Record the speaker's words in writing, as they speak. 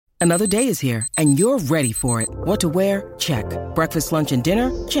Another day is here, and you're ready for it. What to wear? Check. Breakfast, lunch, and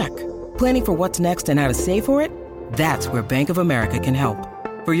dinner? Check. Planning for what's next and how to save for it? That's where Bank of America can help.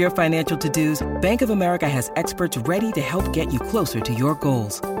 For your financial to-dos, Bank of America has experts ready to help get you closer to your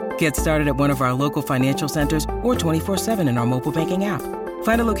goals. Get started at one of our local financial centers or 24/7 in our mobile banking app.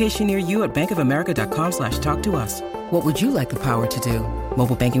 Find a location near you at bankofamerica.com/talktous. What would you like the power to do?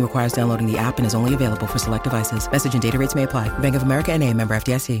 Mobile banking requires downloading the app and is only available for select devices. Message and data rates may apply. Bank of America N.A., member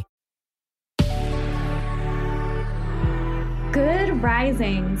FDIC. Good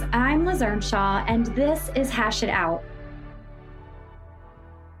risings. I'm Liz Earnshaw, and this is Hash It Out.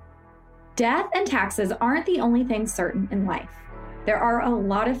 Death and taxes aren't the only things certain in life. There are a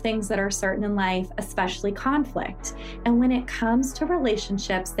lot of things that are certain in life, especially conflict. And when it comes to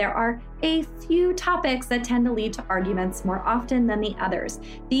relationships, there are a few topics that tend to lead to arguments more often than the others.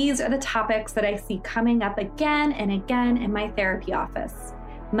 These are the topics that I see coming up again and again in my therapy office: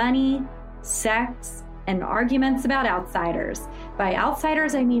 money, sex, and arguments about outsiders. By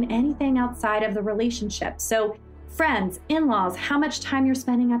outsiders, I mean anything outside of the relationship. So friends, in-laws, how much time you're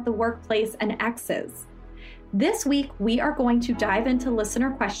spending at the workplace, and exes. This week, we are going to dive into listener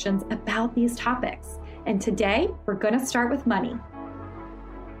questions about these topics. And today, we're going to start with money.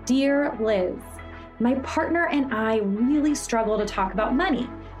 Dear Liz, my partner and I really struggle to talk about money.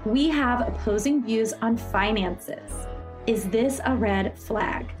 We have opposing views on finances. Is this a red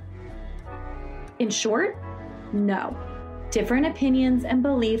flag? In short, no. Different opinions and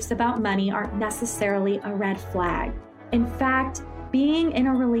beliefs about money aren't necessarily a red flag. In fact, being in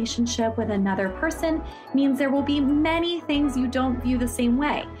a relationship with another person means there will be many things you don't view the same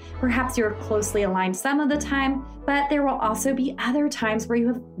way. Perhaps you're closely aligned some of the time, but there will also be other times where you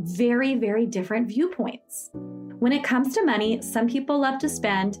have very, very different viewpoints. When it comes to money, some people love to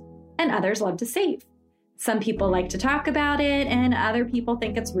spend and others love to save. Some people like to talk about it and other people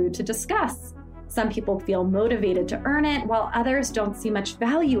think it's rude to discuss. Some people feel motivated to earn it, while others don't see much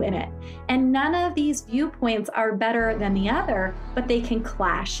value in it. And none of these viewpoints are better than the other, but they can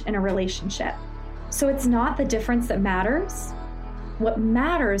clash in a relationship. So it's not the difference that matters. What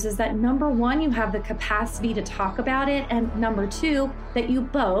matters is that number one, you have the capacity to talk about it, and number two, that you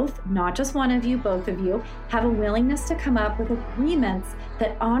both, not just one of you, both of you, have a willingness to come up with agreements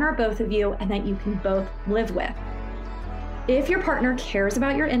that honor both of you and that you can both live with. If your partner cares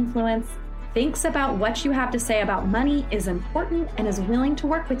about your influence, thinks about what you have to say about money, is important, and is willing to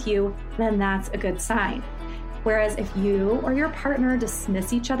work with you, then that's a good sign. Whereas if you or your partner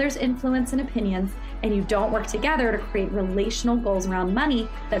dismiss each other's influence and opinions, and you don't work together to create relational goals around money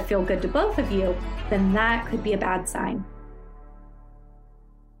that feel good to both of you, then that could be a bad sign.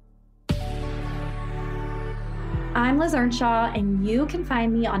 I'm Liz Earnshaw, and you can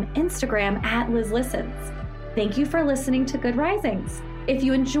find me on Instagram at Liz Listens. Thank you for listening to Good Risings. If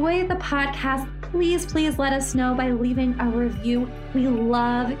you enjoy the podcast, please let us know by leaving a review. We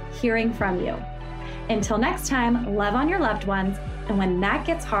love hearing from you. Until next time, love on your loved ones, and when that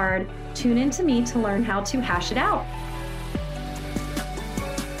gets hard, tune in to me to learn how to hash it out.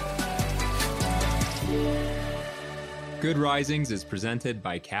 Good Risings is presented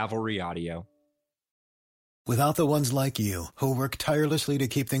by Cavalry Audio. Without the ones like you, who work tirelessly to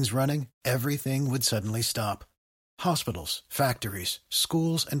keep things running, everything would suddenly stop. Hospitals, factories,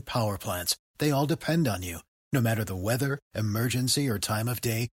 schools, and power plants, they all depend on you. No matter the weather, emergency, or time of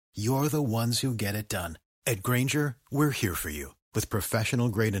day, you're the ones who get it done. At Grainger, we're here for you with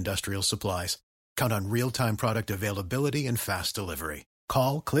professional-grade industrial supplies. Count on real-time product availability and fast delivery.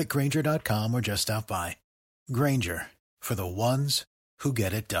 Call, click Grainger.com, or just stop by. Grainger, for the ones who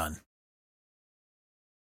get it done.